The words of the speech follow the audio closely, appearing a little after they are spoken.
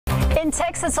In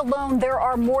Texas alone, there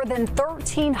are more than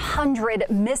 1,300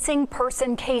 missing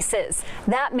person cases.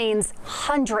 That means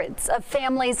hundreds of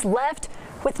families left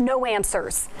with no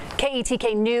answers.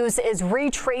 KETK News is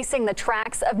retracing the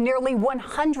tracks of nearly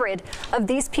 100 of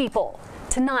these people.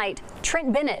 Tonight,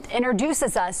 Trent Bennett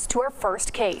introduces us to our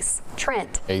first case.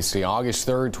 Trent. AC, August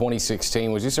 3rd,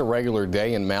 2016 was just a regular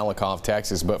day in Malakoff,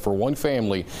 Texas, but for one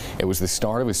family, it was the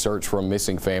start of a search for a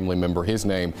missing family member. His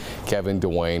name,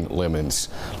 Dewayne Lemonds.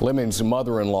 Lemons'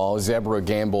 mother-in-law, Zebra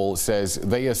Gamble, says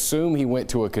they assume he went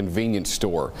to a convenience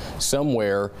store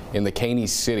somewhere in the Caney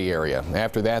City area.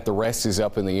 After that, the rest is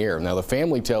up in the air. Now, the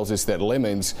family tells us that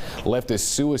Lemonds left a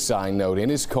suicide note in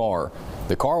his car.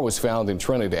 The car was found in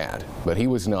Trinidad, but he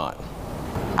was not.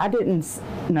 I didn't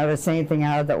notice anything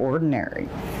out of the ordinary.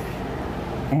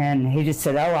 And he just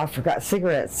said, "Oh, I forgot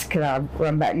cigarettes. Could I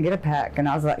run back and get a pack?" And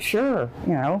I was like, "Sure,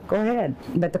 go ahead."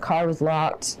 But the car was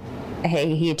locked.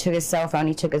 He took his cell phone,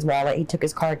 he took his wallet, he took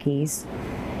his car keys.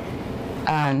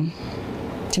 To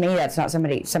me, that's not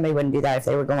somebody wouldn't do that if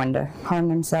they were going to harm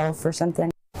themselves or something.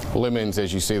 Lemonds,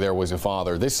 as you see there, was a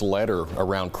father. This letter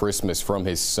around Christmas from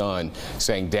his son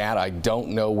saying, "Dad, I don't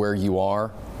know where you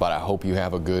are, but I hope you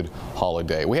have a good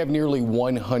holiday." We have nearly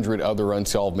 100 other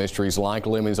unsolved mysteries like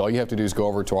Lemonds. All you have to do is go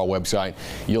over to our website.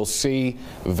 You'll see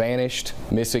vanished,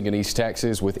 missing in East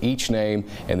Texas with each name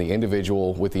and the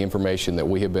individual with the information that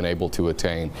we have been able to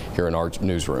attain here in our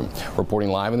newsroom. Reporting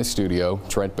live in the studio,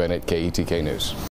 Trent Bennett, KETK News.